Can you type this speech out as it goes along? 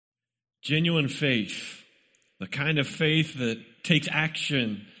Genuine faith, the kind of faith that takes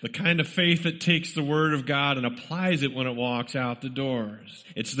action, the kind of faith that takes the Word of God and applies it when it walks out the doors.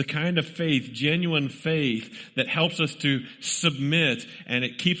 It's the kind of faith, genuine faith, that helps us to submit, and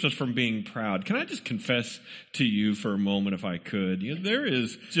it keeps us from being proud. Can I just confess to you for a moment, if I could?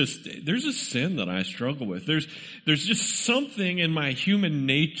 There's a sin that I struggle with. There's just something in my human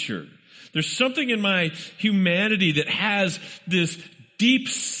nature. There's something in my humanity that has this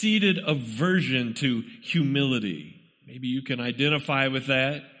deep-seated aversion to humility. Maybe you can identify with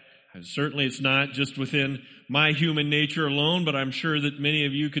that. Certainly it's not just within my human nature alone, but I'm sure that many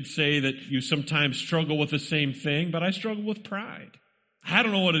of you could say that you sometimes struggle with the same thing, but I struggle with pride. I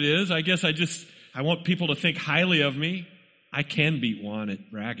don't know what it is. I guess I want people to think highly of me. I can beat Juan at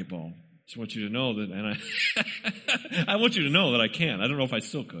racquetball. Just want you to know that, and I want you to know that I can. I don't know if I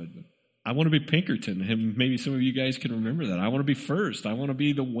still could, but I want to be Pinkerton, and maybe some of you guys can remember that. I want to be first. I want to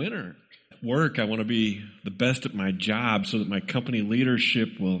be the winner. At work, I want to be the best at my job so that my company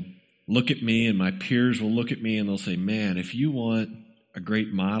leadership will look at me and my peers will look at me and they'll say, man, if you want a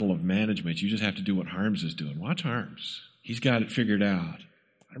great model of management, you just have to do what Harms is doing. Watch Harms. He's got it figured out.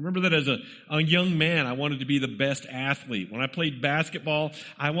 I remember that as a young man, I wanted to be the best athlete. When I played basketball,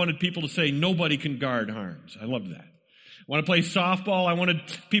 I wanted people to say, nobody can guard Harms. I loved that. When I played softball, I wanted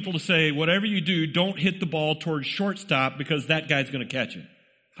people to say, whatever you do, don't hit the ball towards shortstop because that guy's going to catch it.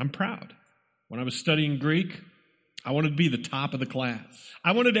 I'm proud. When I was studying Greek, I wanted to be the top of the class.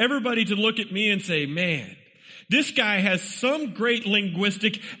 I wanted everybody to look at me and say, man, this guy has some great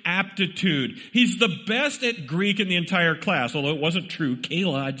linguistic aptitude. He's the best at Greek in the entire class, although it wasn't true.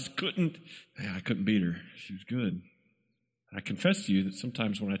 Kayla, I just couldn't beat her. She was good. And I confess to you that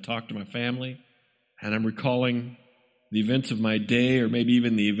sometimes when I talk to my family and I'm recalling the events of my day or maybe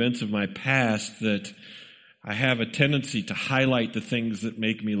even the events of my past, that I have a tendency to highlight the things that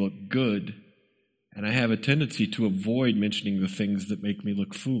make me look good, and I have a tendency to avoid mentioning the things that make me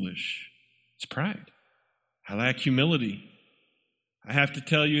look foolish. It's pride. I lack humility. I have to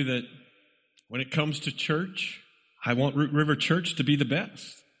tell you that when it comes to church, I want Root River Church to be the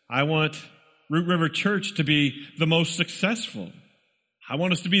best. I want Root River Church to be the most successful. I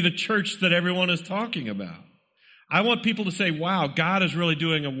want us to be the church that everyone is talking about. I want people to say, wow, God is really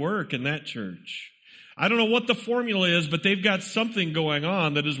doing a work in that church. I don't know what the formula is, but they've got something going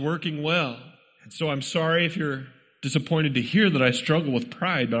on that is working well. And so I'm sorry if you're disappointed to hear that I struggle with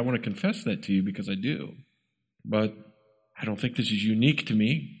pride, but I want to confess that to you because I do. But I don't think this is unique to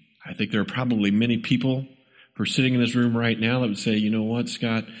me. I think there are probably many people who are sitting in this room right now that would say, you know what,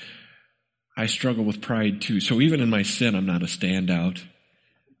 Scott, I struggle with pride too. So even in my sin, I'm not a standout.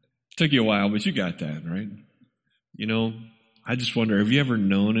 Took you a while, but you got that, right? You know, I just wonder, have you ever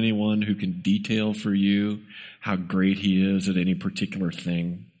known anyone who can detail for you how great he is at any particular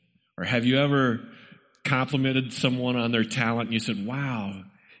thing? Or have you ever complimented someone on their talent and you said, wow,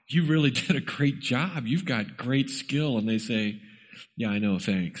 you really did a great job. You've got great skill. And they say, yeah, I know,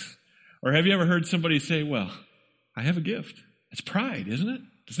 thanks. Or have you ever heard somebody say, well, I have a gift. It's pride, isn't it?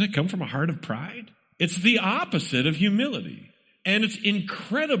 Doesn't it come from a heart of pride? It's the opposite of humility. And it's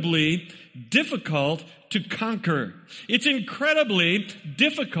incredibly difficult to conquer. It's incredibly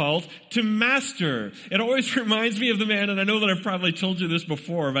difficult to master. It always reminds me of the man, and I know that I've probably told you this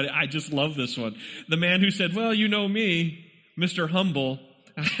before, but I just love this one. The man who said, well, you know me, Mr. Humble.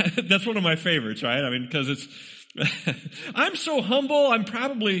 That's one of my favorites, right? I mean, because it's, I'm so humble, I'm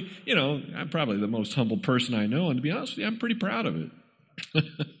probably the most humble person I know, and to be honest with you, I'm pretty proud of it.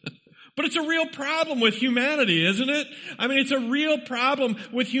 But it's a real problem with humanity, isn't it? I mean, it's a real problem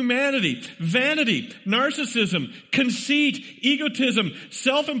with humanity. Vanity, narcissism, conceit, egotism,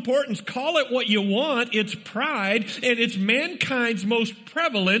 self-importance, call it what you want. It's pride, and it's mankind's most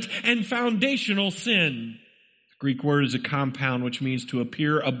prevalent and foundational sin. The Greek word is a compound, which means to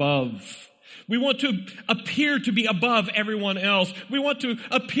appear above. We want to appear to be above everyone else. We want to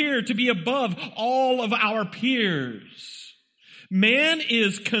appear to be above all of our peers. Man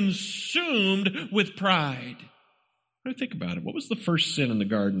is consumed with pride. Think about it. What was the first sin in the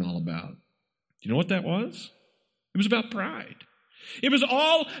garden all about? Do you know what that was? It was about pride. It was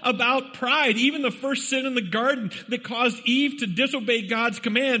all about pride. Even the first sin in the garden that caused Eve to disobey God's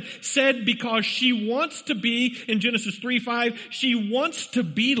command said because she wants to be, in Genesis 3:5, she wants to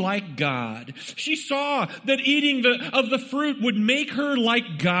be like God. She saw that eating of the fruit would make her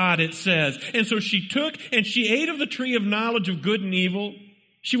like God, it says. And so she took and she ate of the tree of knowledge of good and evil.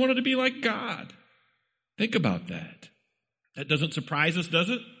 She wanted to be like God. Think about that. That doesn't surprise us, does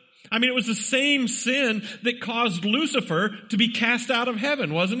it? I mean, it was the same sin that caused Lucifer to be cast out of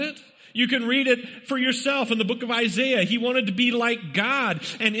heaven, wasn't it? You can read it for yourself in the book of Isaiah. He wanted to be like God,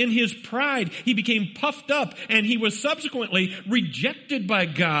 and in his pride, he became puffed up, and he was subsequently rejected by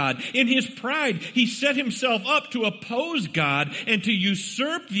God. In his pride, he set himself up to oppose God and to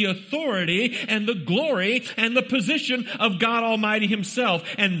usurp the authority and the glory and the position of God Almighty himself.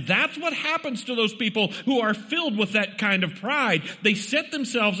 And that's what happens to those people who are filled with that kind of pride. They set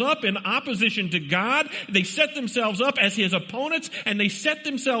themselves up in opposition to God. They set themselves up as his opponents, and they set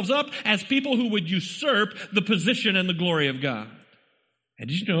themselves up as people who would usurp the position and the glory of God. And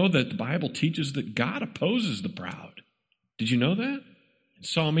did you know that the Bible teaches that God opposes the proud? Did you know that? In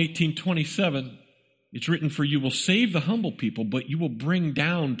Psalm 18:27, it's written, "For you will save the humble people, but you will bring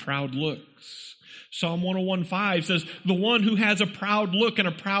down proud looks." Psalm 101:5 says, "The one who has a proud look and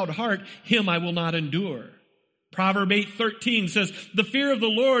a proud heart, him I will not endure." Proverb 8:13 says, "The fear of the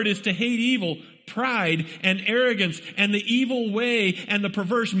Lord is to hate evil, pride and arrogance and the evil way and the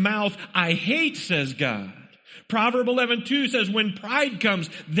perverse mouth I hate," says God. Proverb 11:2 says, "When pride comes,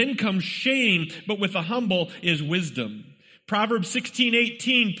 then comes shame, but with the humble is wisdom." Proverbs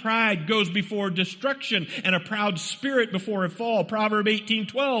 16:18, "Pride goes before destruction and a proud spirit before a fall." Proverb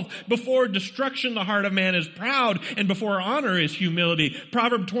 18:12, "Before destruction the heart of man is proud, and before honor is humility."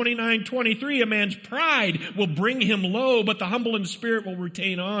 Proverb 29:23, "A man's pride will bring him low, but the humble in spirit will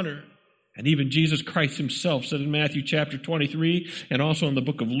retain honor." And even Jesus Christ himself said in Matthew chapter 23, and also in the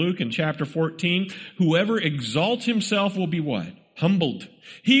book of Luke in chapter 14, "Whoever exalts himself will be" what? Humbled.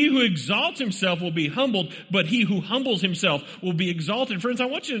 "He who exalts himself will be humbled, but he who humbles himself will be exalted." Friends, I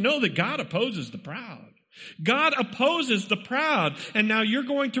want you to know that God opposes the proud. God opposes the proud. And now you're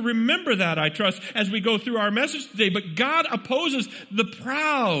going to remember that, I trust, as we go through our message today. But God opposes the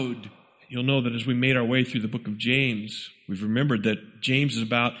proud. You'll know that as we made our way through the book of James, we've remembered that James is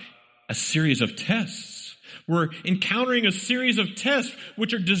about a series of tests. We're encountering a series of tests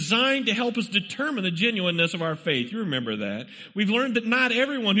which are designed to help us determine the genuineness of our faith. You remember that. We've learned that not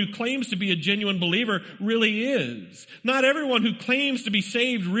everyone who claims to be a genuine believer really is. Not everyone who claims to be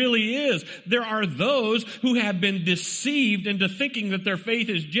saved really is. There are those who have been deceived into thinking that their faith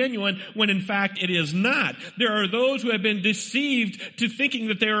is genuine when in fact it is not. There are those who have been deceived to thinking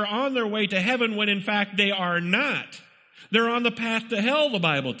that they are on their way to heaven when in fact they are not. They're on the path to hell, the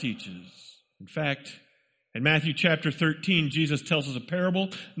Bible teaches. In fact, in Matthew chapter 13, Jesus tells us a parable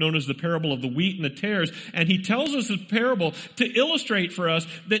known as the parable of the wheat and the tares. And he tells us a parable to illustrate for us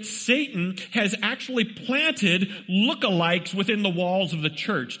that Satan has actually planted lookalikes within the walls of the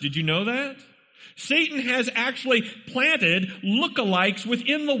church. Did you know that? Satan has actually planted lookalikes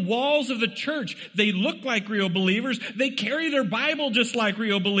within the walls of the church. They look like real believers. They carry their Bible just like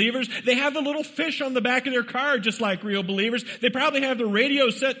real believers. They have the little fish on the back of their car just like real believers. They probably have the radio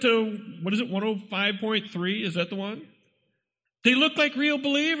set to, 105.3? Is that the one? They look like real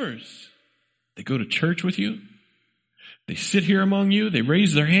believers. They go to church with you. They sit here among you. They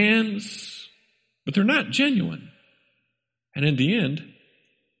raise their hands. But they're not genuine. And in the end,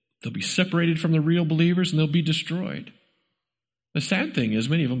 they'll be separated from the real believers and they'll be destroyed. The sad thing is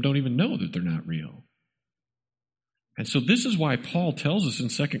many of them don't even know that they're not real. And so this is why Paul tells us in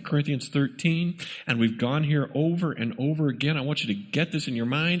 2 Corinthians 13, and we've gone here over and over again. I want you to get this in your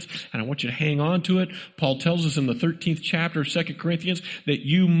minds, and I want you to hang on to it. Paul tells us in the 13th chapter of 2 Corinthians that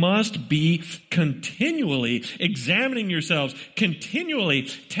you must be continually examining yourselves, continually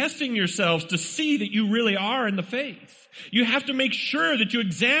testing yourselves to see that you really are in the faith. You have to make sure that you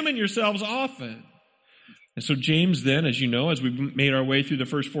examine yourselves often. And so James then, as you know, as we've made our way through the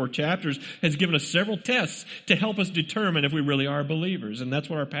first 4 chapters, has given us several tests to help us determine if we really are believers. And that's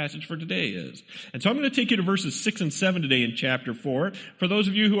what our passage for today is. And so I'm going to take you to verses 6 and 7 today in chapter 4. For those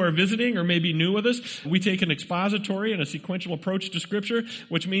of you who are visiting or maybe new with us, we take an expository and a sequential approach to Scripture,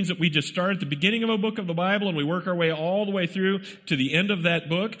 which means that we just start at the beginning of a book of the Bible and we work our way all the way through to the end of that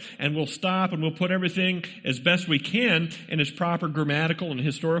book. And we'll stop and we'll put everything as best we can in its proper grammatical and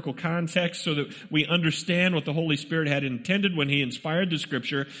historical context so that we understand what the Holy Spirit had intended when He inspired the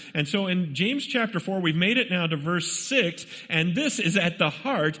Scripture. And so in James chapter 4, we've made it now to verse 6, and this is at the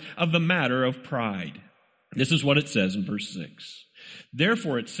heart of the matter of pride. This is what it says in verse 6.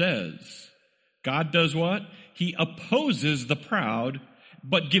 Therefore it says, God does what? He opposes the proud,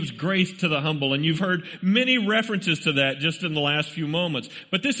 but gives grace to the humble. And you've heard many references to that just in the last few moments.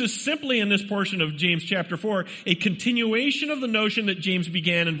 But this is simply in this portion of James chapter 4, a continuation of the notion that James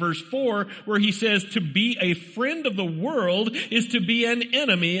began in verse 4, where he says to be a friend of the world is to be an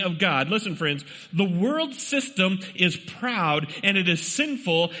enemy of God. Listen, friends, the world system is proud and it is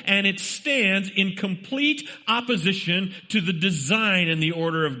sinful and it stands in complete opposition to the design and the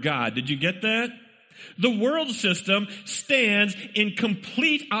order of God. Did you get that? The world system stands in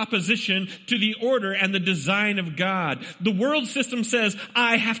complete opposition to the order and the design of God. The world system says,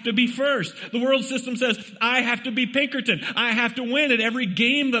 I have to be first. The world system says, I have to be Pinkerton. I have to win at every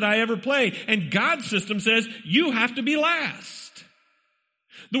game that I ever play. And God's system says, you have to be last.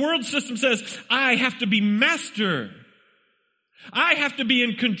 The world system says, I have to be master. I have to be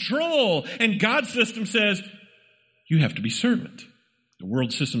in control. And God's system says, you have to be servant. The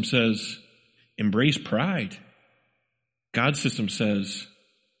world system says, embrace pride. God's system says,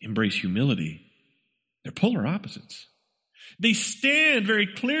 embrace humility. They're polar opposites. They stand very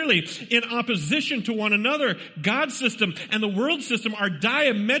clearly in opposition to one another. God's system and the world system are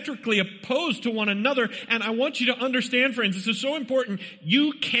diametrically opposed to one another. And I want you to understand, friends, this is so important.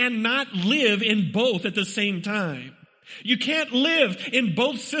 You cannot live in both at the same time. You can't live in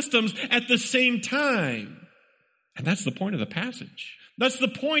both systems at the same time. And that's the point of the passage. That's the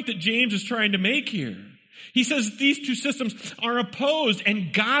point that James is trying to make here. He says these two systems are opposed,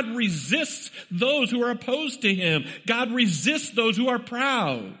 and God resists those who are opposed to him. God resists those who are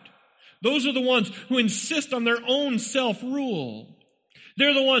proud. Those are the ones who insist on their own self-rule.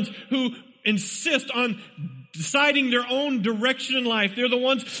 They're the ones who insist on deciding their own direction in life. They're the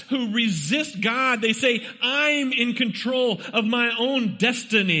ones who resist God. They say, I'm in control of my own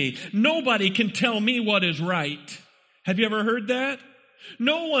destiny. Nobody can tell me what is right. Have you ever heard that?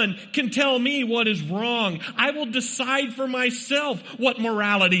 No one can tell me what is wrong. I will decide for myself what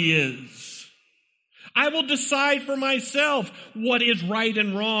morality is. I will decide for myself what is right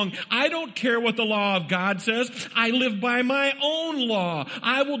and wrong. I don't care what the law of God says. I live by my own law.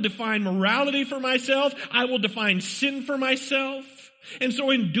 I will define morality for myself. I will define sin for myself. And so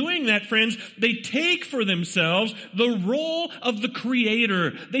in doing that, friends, they take for themselves the role of the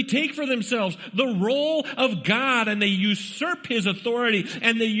Creator. They take for themselves the role of God, and they usurp his authority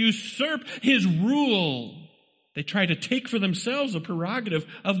and they usurp his rule. They try to take for themselves the prerogative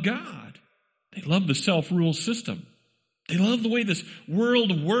of God. They love the self-rule system. They love the way this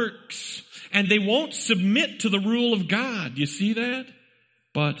world works, and they won't submit to the rule of God. You see that?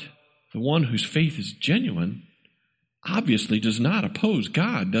 But the one whose faith is genuine obviously does not oppose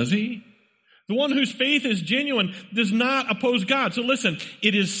God, does he? The one whose faith is genuine does not oppose God. So listen,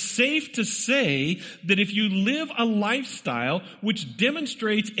 it is safe to say that if you live a lifestyle which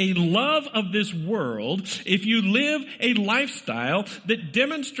demonstrates a love of this world, if you live a lifestyle that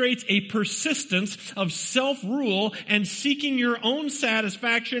demonstrates a persistence of self-rule and seeking your own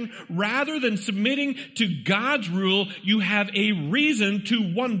satisfaction rather than submitting to God's rule, you have a reason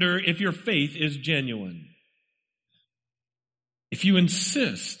to wonder if your faith is genuine. If you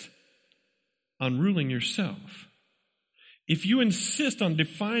insist on ruling yourself, if you insist on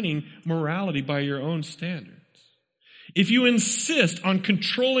defining morality by your own standards, if you insist on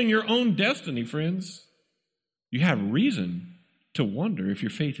controlling your own destiny, friends, you have reason to wonder if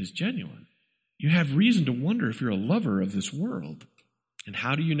your faith is genuine. You have reason to wonder if you're a lover of this world. And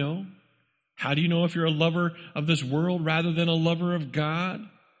how do you know? How do you know if you're a lover of this world rather than a lover of God?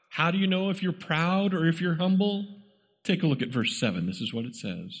 How do you know if you're proud or if you're humble? Take a look at verse 7. This is what it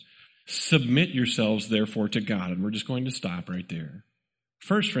says. Submit yourselves, therefore, to God. And we're just going to stop right there.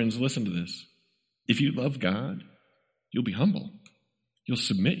 First, friends, listen to this. If you love God, you'll be humble. You'll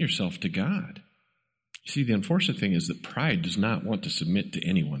submit yourself to God. You see, the unfortunate thing is that pride does not want to submit to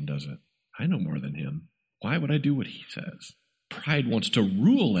anyone, does it? I know more than him. Why would I do what he says? Pride wants to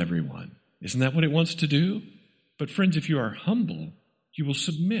rule everyone. Isn't that what it wants to do? But friends, if you are humble, you will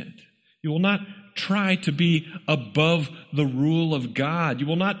submit. You will not try to be above the rule of God. You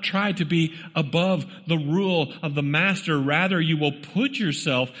will not try to be above the rule of the master. Rather, you will put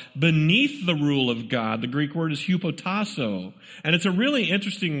yourself beneath the rule of God. The Greek word is hupotasso. And it's a really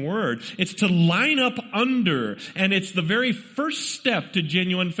interesting word. It's to line up under. And it's the very first step to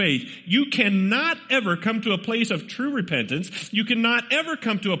genuine faith. You cannot ever come to a place of true repentance. You cannot ever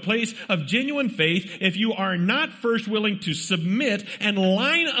come to a place of genuine faith if you are not first willing to submit and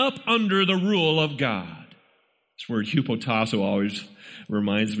line up under the rule of God. This word hupotasso always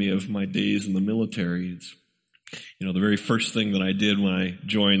reminds me of my days in the military. It's, the very first thing that I did when I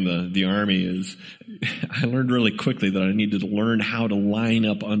joined the Army is I learned really quickly that I needed to learn how to line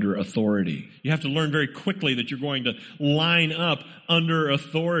up under authority. You have to learn very quickly that you're going to line up under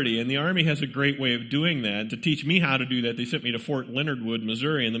authority. And the Army has a great way of doing that. To teach me how to do that, they sent me to Fort Leonard Wood,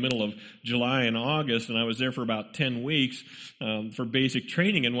 Missouri in the middle of July and August, and I was there for about 10 weeks for basic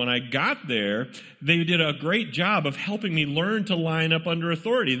training. And when I got there, they did a great job of helping me learn to line up under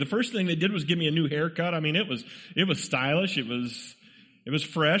authority. The first thing they did was give me a new haircut. I mean, it was stylish. It was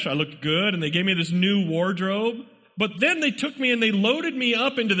fresh. I looked good, and they gave me this new wardrobe. But then they took me and they loaded me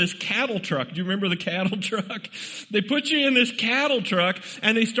up into this cattle truck. Do you remember the cattle truck? They put you in this cattle truck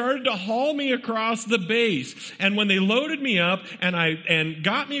and they started to haul me across the base. And when they loaded me up and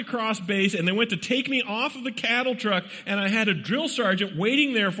got me across base and they went to take me off of the cattle truck and I had a drill sergeant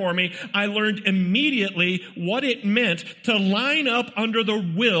waiting there for me, I learned immediately what it meant to line up under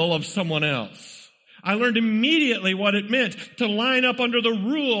the will of someone else. I learned immediately what it meant to line up under the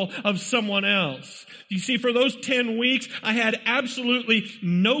rule of someone else. You see, for those 10 weeks, I had absolutely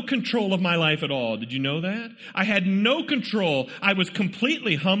no control of my life at all. Did you know that? I had no control. I was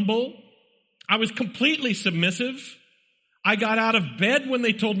completely humble. I was completely submissive. I got out of bed when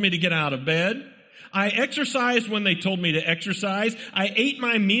they told me to get out of bed. I exercised when they told me to exercise. I ate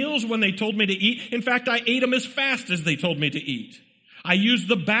my meals when they told me to eat. In fact, I ate them as fast as they told me to eat. I used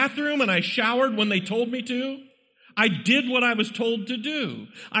the bathroom and I showered when they told me to. I did what I was told to do.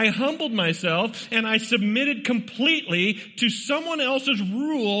 I humbled myself and I submitted completely to someone else's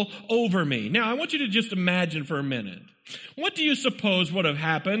rule over me. Now, I want you to just imagine for a minute. What do you suppose would have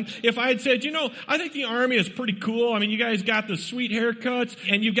happened if I had said, I think the Army is pretty cool. I mean, you guys got the sweet haircuts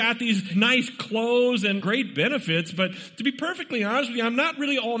and you've got these nice clothes and great benefits. But to be perfectly honest with you, I'm not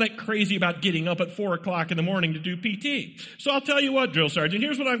really all that crazy about getting up at 4 o'clock in the morning to do PT. So I'll tell you what, drill sergeant,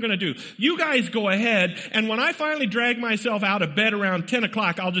 here's what I'm going to do. You guys go ahead, and when I finally drag myself out of bed around 10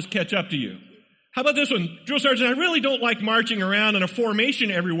 o'clock, I'll just catch up to you. How about this one? Drill sergeant, I really don't like marching around in a formation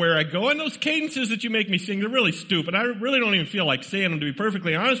everywhere I go. And those cadences that you make me sing, they're really stupid. I really don't even feel like saying them, to be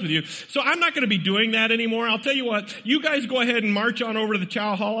perfectly honest with you. So I'm not going to be doing that anymore. I'll tell you what, you guys go ahead and march on over to the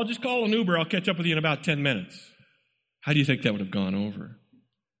chow hall. I'll just call an Uber. I'll catch up with you in about 10 minutes. How do you think that would have gone over?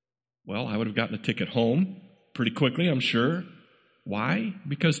 Well, I would have gotten a ticket home pretty quickly, I'm sure. Why?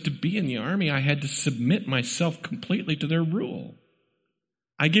 Because to be in the Army, I had to submit myself completely to their rule.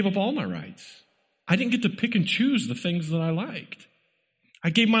 I gave up all my rights. I didn't get to pick and choose the things that I liked. I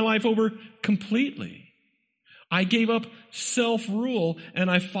gave my life over completely. I gave up self-rule and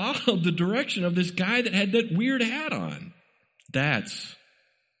I followed the direction of this guy that had that weird hat on. That's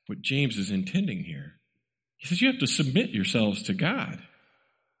what James is intending here. He says you have to submit yourselves to God.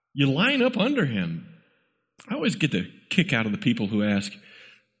 You line up under him. I always get the kick out of the people who ask,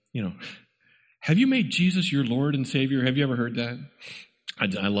 have you made Jesus your Lord and Savior? Have you ever heard that?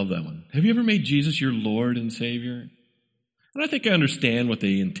 I love that one. Have you ever made Jesus your Lord and Savior? And I think I understand what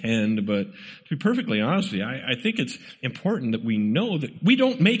they intend, but to be perfectly honest with you, I think it's important that we know that we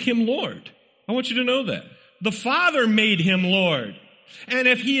don't make him Lord. I want you to know that. The Father made him Lord. And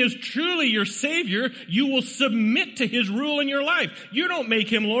if he is truly your Savior, you will submit to his rule in your life. You don't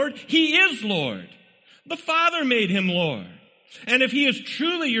make him Lord. He is Lord. The Father made him Lord. And if he is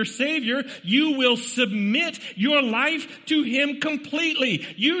truly your Savior, you will submit your life to him completely.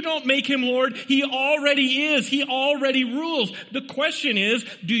 You don't make him Lord. He already is. He already rules. The question is,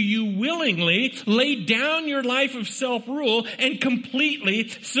 do you willingly lay down your life of self-rule and completely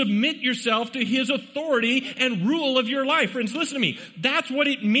submit yourself to his authority and rule of your life? Friends, listen to me. That's what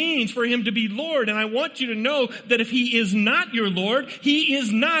it means for him to be Lord. And I want you to know that if he is not your Lord, he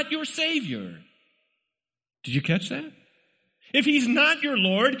is not your Savior. Did you catch that? If he's not your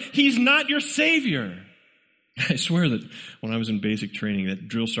Lord, he's not your Savior. I swear that when I was in basic training, that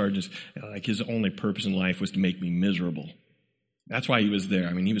drill sergeant, his only purpose in life was to make me miserable. That's why he was there.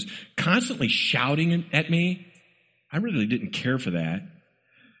 I mean, he was constantly shouting at me. I really didn't care for that.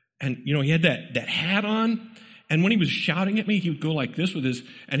 And, he had that hat on. And when he was shouting at me, he would go like this with his,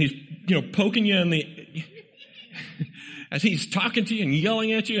 and he's, poking you in the... As he's talking to you and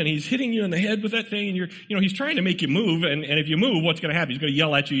yelling at you and he's hitting you in the head with that thing and he's trying to make you move and if you move, what's going to happen? He's going to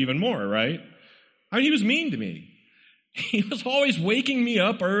yell at you even more, right? I mean, he was mean to me. He was always waking me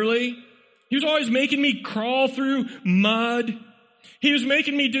up early. He was always making me crawl through mud. He was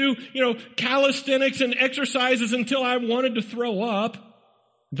making me do, calisthenics and exercises until I wanted to throw up.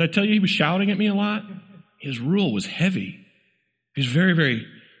 Did I tell you he was shouting at me a lot? His rule was heavy. He was very, very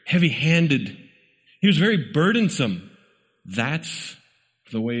heavy-handed. He was very burdensome. That's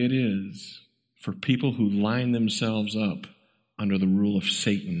the way it is for people who line themselves up under the rule of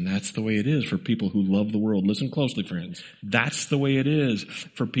Satan. That's the way it is for people who love the world. Listen closely, friends. That's the way it is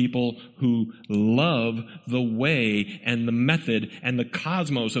for people who love the way and the method and the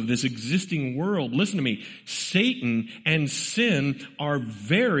cosmos of this existing world. Listen to me. Satan and sin are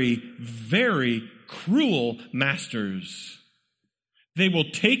very, very cruel masters. They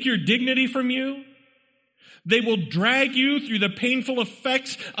will take your dignity from you. They will drag you through the painful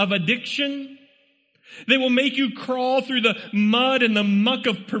effects of addiction. They will make you crawl through the mud and the muck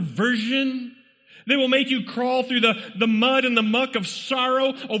of perversion. They will make you crawl through the mud and the muck of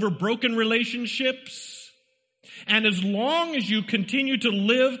sorrow over broken relationships. And as long as you continue to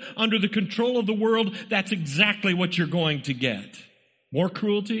live under the control of the world, that's exactly what you're going to get. More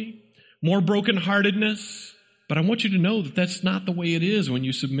cruelty, more brokenheartedness. But I want you to know that that's not the way it is when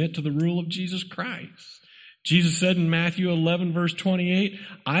you submit to the rule of Jesus Christ. Jesus said in Matthew 11, verse 28,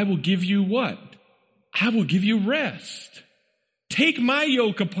 I will give you what? I will give you rest. Take my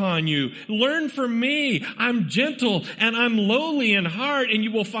yoke upon you. Learn from me. I'm gentle and I'm lowly in heart, and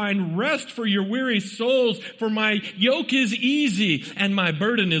you will find rest for your weary souls. For my yoke is easy and my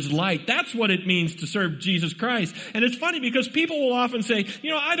burden is light. That's what it means to serve Jesus Christ. And it's funny because people will often say,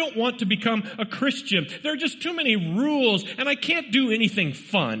 I don't want to become a Christian. There are just too many rules and I can't do anything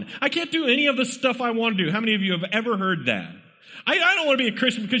fun. I can't do any of the stuff I want to do. How many of you have ever heard that? I don't want to be a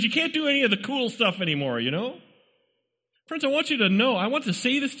Christian because you can't do any of the cool stuff anymore, Friends, I want you to know, I want to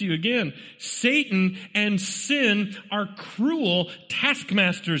say this to you again. Satan and sin are cruel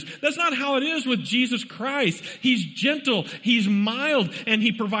taskmasters. That's not how it is with Jesus Christ. He's gentle, he's mild, and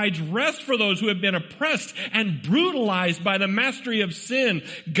he provides rest for those who have been oppressed and brutalized by the mastery of sin.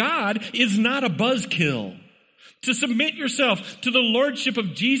 God is not a buzzkill. To submit yourself to the lordship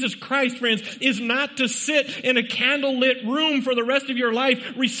of Jesus Christ, friends, is not to sit in a candlelit room for the rest of your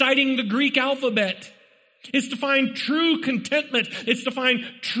life reciting the Greek alphabet. It's to find true contentment. It's to find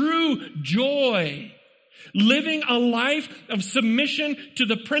true joy. Living a life of submission to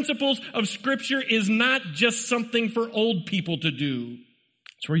the principles of Scripture is not just something for old people to do.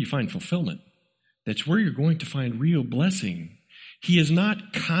 It's where you find fulfillment. That's where you're going to find real blessing. He is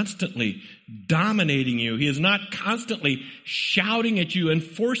not constantly dominating you. He is not constantly shouting at you and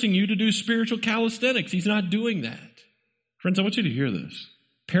forcing you to do spiritual calisthenics. He's not doing that. Friends, I want you to hear this.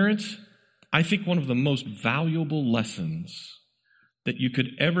 Parents, I think one of the most valuable lessons that you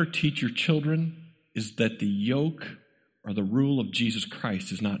could ever teach your children is that the yoke or the rule of Jesus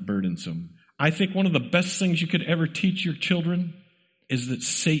Christ is not burdensome. I think one of the best things you could ever teach your children is that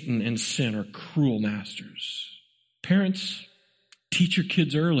Satan and sin are cruel masters. Parents, teach your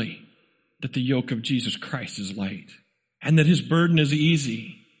kids early that the yoke of Jesus Christ is light and that his burden is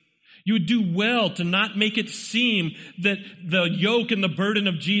easy. You would do well to not make it seem that the yoke and the burden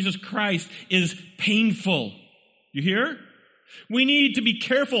of Jesus Christ is painful. You hear? We need to be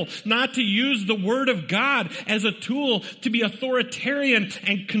careful not to use the Word of God as a tool to be authoritarian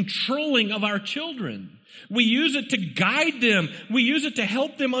and controlling of our children. We use it to guide them. We use it to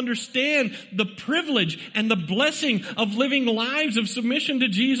help them understand the privilege and the blessing of living lives of submission to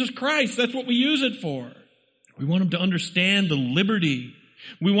Jesus Christ. That's what we use it for. We want them to understand the liberty.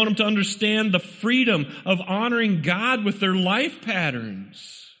 We want them to understand the freedom of honoring God with their life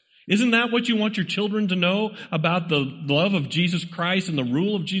patterns. Isn't that what you want your children to know about the love of Jesus Christ and the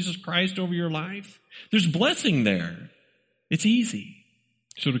rule of Jesus Christ over your life? There's blessing there. It's easy.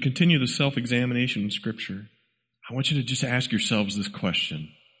 So to continue the self-examination in Scripture, I want you to just ask yourselves this question.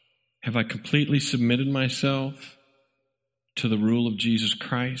 Have I completely submitted myself to the rule of Jesus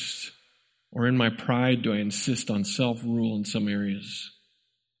Christ? Or in my pride, do I insist on self-rule in some areas?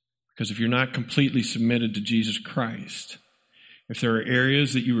 Because if you're not completely submitted to Jesus Christ, if there are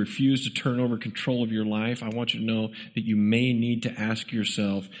areas that you refuse to turn over control of your life, I want you to know that you may need to ask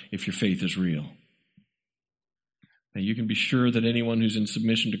yourself if your faith is real. Now, you can be sure that anyone who's in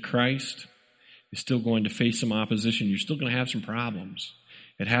submission to Christ is still going to face some opposition. You're still going to have some problems.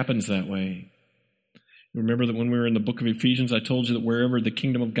 It happens that way. You remember that when we were in the book of Ephesians, I told you that wherever the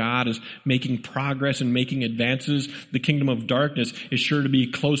kingdom of God is making progress and making advances, the kingdom of darkness is sure to be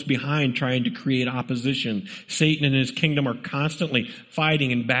close behind trying to create opposition. Satan and his kingdom are constantly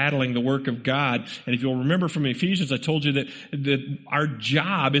fighting and battling the work of God. And if you'll remember from Ephesians, I told you that our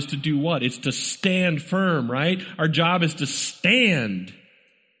job is to do what? It's to stand firm, right? Our job is to stand.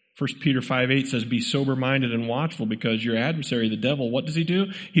 1 Peter 5:8 says, be sober-minded and watchful because your adversary, the devil, what does he do?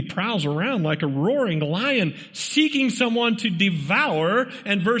 He prowls around like a roaring lion seeking someone to devour.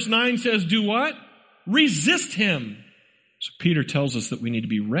 And verse 9 says, do what? Resist him. So Peter tells us that we need to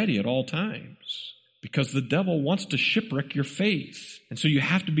be ready at all times because the devil wants to shipwreck your faith. And so you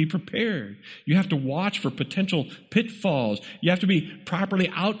have to be prepared. You have to watch for potential pitfalls. You have to be properly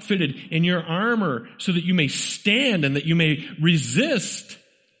outfitted in your armor so that you may stand and that you may resist.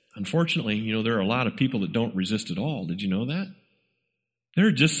 Unfortunately, there are a lot of people that don't resist at all. Did you know that? There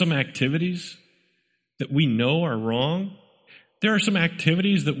are just some activities that we know are wrong. There are some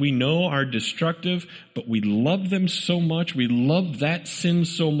activities that we know are destructive, but we love them so much, we love that sin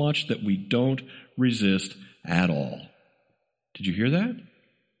so much that we don't resist at all. Did you hear that?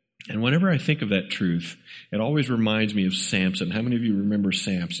 And whenever I think of that truth, it always reminds me of Samson. How many of you remember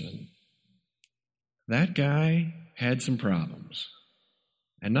Samson? That guy had some problems.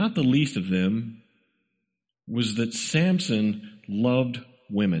 And not the least of them was that Samson loved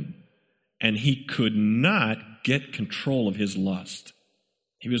women, and he could not get control of his lust.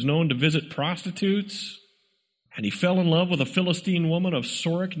 He was known to visit prostitutes, and he fell in love with a Philistine woman of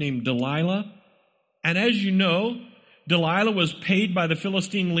Sorek named Delilah. And as you know, Delilah was paid by the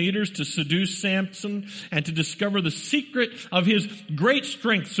Philistine leaders to seduce Samson and to discover the secret of his great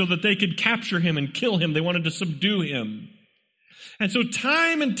strength so that they could capture him and kill him. They wanted to subdue him. And so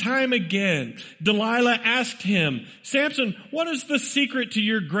time and time again, Delilah asked him, Samson, what is the secret to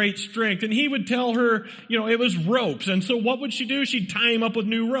your great strength? And he would tell her, it was ropes. And so what would she do? She'd tie him up with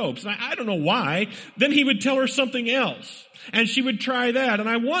new ropes. And I don't know why. Then he would tell her something else. And she would try that. And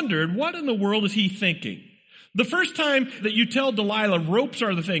I wondered, what in the world is he thinking? The first time that you tell Delilah ropes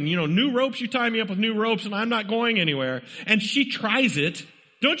are the thing, new ropes, you tie me up with new ropes and I'm not going anywhere. And she tries it.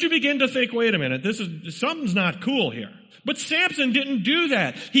 Don't you begin to think, wait a minute, something's not cool here. But Samson didn't do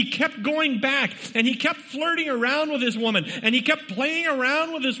that. He kept going back and he kept flirting around with this woman and he kept playing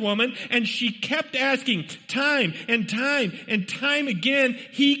around with this woman and she kept asking time and time and time again.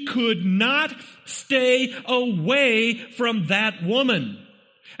 He could not stay away from that woman.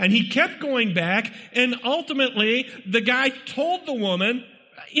 And he kept going back and ultimately the guy told the woman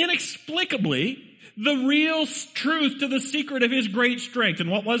inexplicably the real truth to the secret of his great strength. And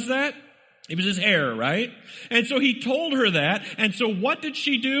what was that? It was his hair, right? And so he told her that. And so what did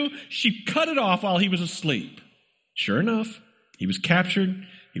she do? She cut it off while he was asleep. Sure enough, he was captured.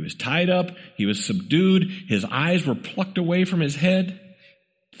 He was tied up. He was subdued. His eyes were plucked away from his head.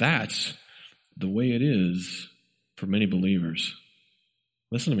 That's the way it is for many believers.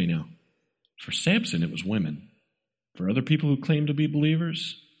 Listen to me now. For Samson, it was women. For other people who claim to be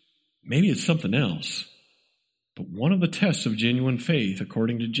believers, maybe it's something else. But one of the tests of genuine faith,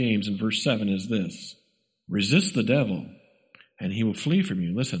 according to James in verse 7, is this. Resist the devil, and he will flee from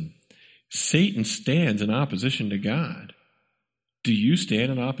you. Listen, Satan stands in opposition to God. Do you stand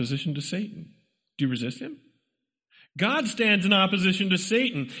in opposition to Satan? Do you resist him? God stands in opposition to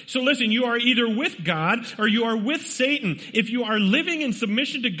Satan. So listen, you are either with God or you are with Satan. If you are living in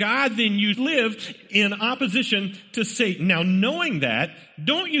submission to God, then you live in opposition to Satan. Now, knowing that,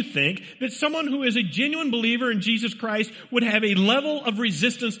 don't you think that someone who is a genuine believer in Jesus Christ would have a level of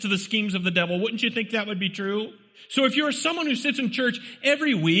resistance to the schemes of the devil? Wouldn't you think that would be true? So if you're someone who sits in church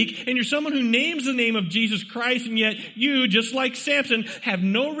every week and you're someone who names the name of Jesus Christ and yet you, just like Samson, have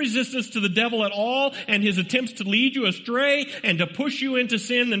no resistance to the devil at all and his attempts to lead you astray and to push you into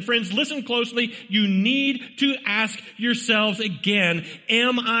sin, then friends, listen closely. You need to ask yourselves again,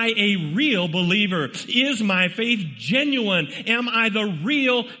 am I a real believer? Is my faith genuine? Am I the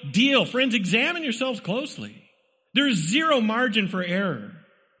real deal? Friends, examine yourselves closely. There's zero margin for error.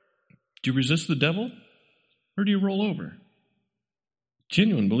 Do you resist the devil? Or do you roll over?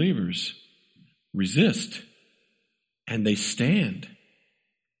 Genuine believers resist and they stand.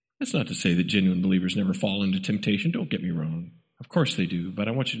 That's not to say that genuine believers never fall into temptation. Don't get me wrong. Of course they do, but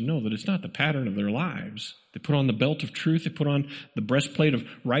I want you to know that it's not the pattern of their lives. They put on the belt of truth. They put on the breastplate of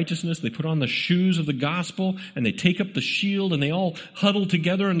righteousness. They put on the shoes of the gospel and they take up the shield and they all huddle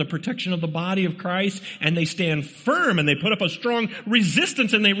together in the protection of the body of Christ and they stand firm and they put up a strong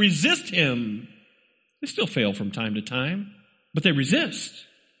resistance and they resist him. They still fail from time to time, but they resist.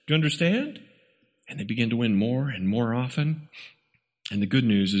 Do you understand? And they begin to win more and more often. And the good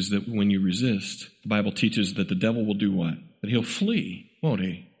news is that when you resist, the Bible teaches that the devil will do what? That he'll flee, won't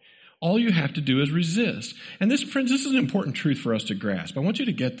he? All you have to do is resist. And this, friends, this is an important truth for us to grasp. I want you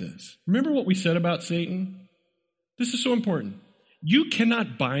to get this. Remember what we said about Satan? This is so important. You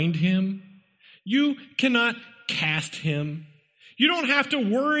cannot bind him. You cannot cast him. You don't have to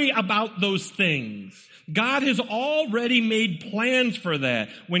worry about those things. God has already made plans for that.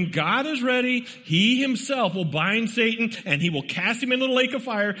 When God is ready, he himself will bind Satan and he will cast him into the lake of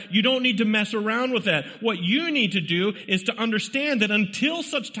fire. You don't need to mess around with that. What you need to do is to understand that until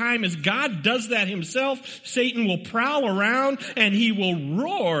such time as God does that himself, Satan will prowl around and he will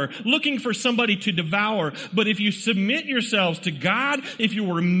roar looking for somebody to devour. But if you submit yourselves to God, if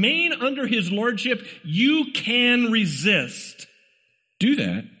you remain under his lordship, you can resist. Do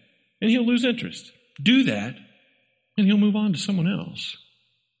that, and he'll lose interest. Do that, and he'll move on to someone else.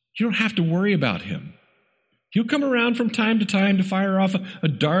 You don't have to worry about him. He'll come around from time to time to fire off a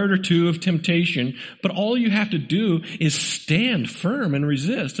dart or two of temptation, but all you have to do is stand firm and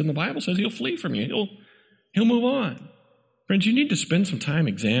resist, and the Bible says he'll flee from you. He'll move on. Friends, you need to spend some time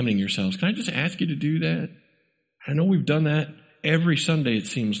examining yourselves. Can I just ask you to do that? I know we've done that every Sunday, it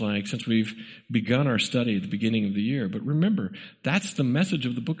seems like, since we've begun our study at the beginning of the year. But remember, that's the message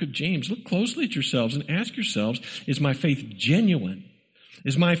of the book of James. Look closely at yourselves and ask yourselves, is my faith genuine?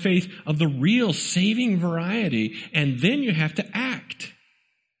 Is my faith of the real saving variety? And then you have to act.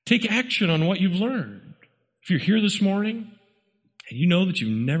 Take action on what you've learned. If you're here this morning and you know that you've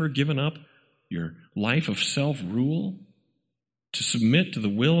never given up your life of self-rule to submit to the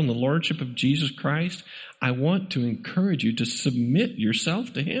will and the lordship of Jesus Christ, I want to encourage you to submit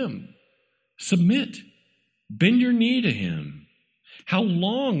yourself to Him. Submit. Bend your knee to Him. How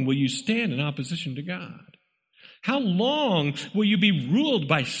long will you stand in opposition to God? How long will you be ruled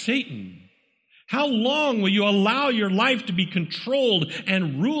by Satan? How long will you allow your life to be controlled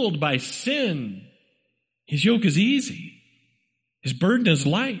and ruled by sin? His yoke is easy. His burden is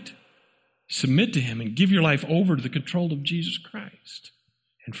light. Submit to Him and give your life over to the control of Jesus Christ.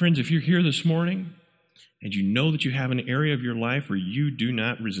 And friends, if you're here this morning and you know that you have an area of your life where you do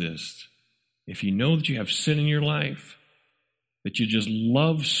not resist, if you know that you have sin in your life that you just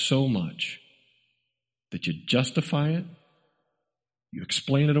love so much that you justify it, you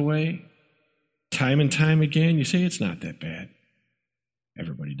explain it away, time and time again, you say it's not that bad.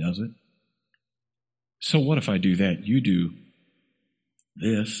 Everybody does it. So what if I do that? You do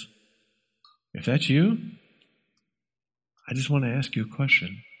this. If that's you, I just want to ask you a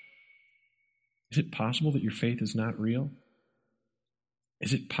question. Is it possible that your faith is not real?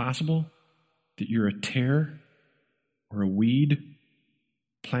 Is it possible that you're a tare or a weed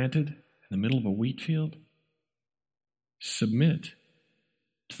planted in the middle of a wheat field? Submit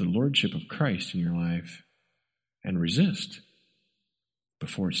to the lordship of Christ in your life and resist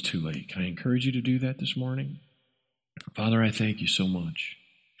before it's too late. Can I encourage you to do that this morning? Father, I thank you so much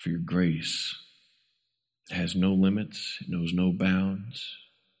for your grace. It has no limits. It knows no bounds.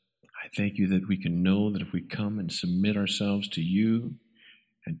 I thank you that we can know that if we come and submit ourselves to you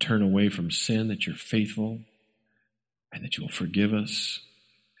and turn away from sin, that you're faithful and that you'll forgive us.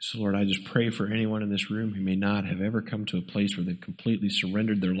 So, Lord, I just pray for anyone in this room who may not have ever come to a place where they've completely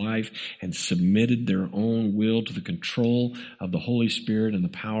surrendered their life and submitted their own will to the control of the Holy Spirit and the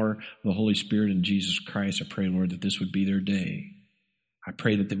power of the Holy Spirit in Jesus Christ. I pray, Lord, that this would be their day. I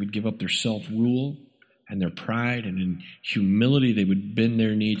pray that they would give up their self-rule and their pride, and in humility they would bend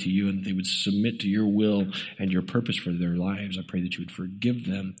their knee to you and that they would submit to your will and your purpose for their lives. I pray that you would forgive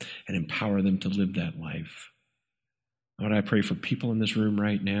them and empower them to live that life. Lord, I pray for people in this room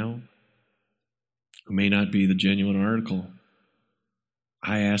right now who may not be the genuine article.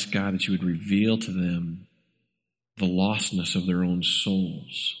 I ask, God, that you would reveal to them the lostness of their own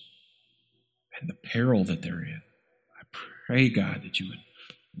souls and the peril that they're in. I pray, God, that you would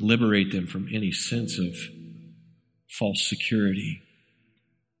liberate them from any sense of false security.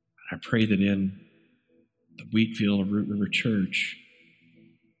 I pray that in the wheat field of Root River Church,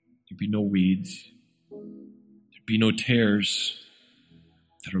 there'd be no weeds. Be no tares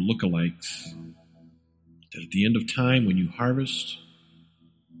that are lookalikes. That at the end of time, when you harvest,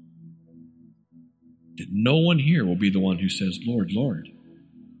 that no one here will be the one who says, Lord, Lord,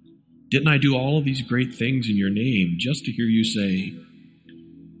 didn't I do all of these great things in your name just to hear you say,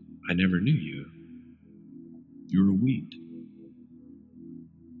 I never knew you. You're a weed.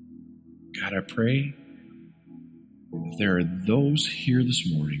 God, I pray that there are those here this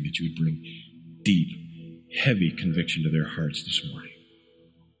morning that you would bring deep, heavy conviction to their hearts this morning.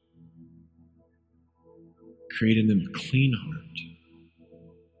 Create in them a clean heart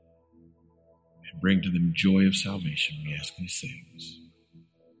and bring to them joy of salvation. We ask these things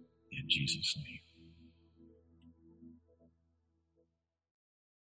in Jesus' name.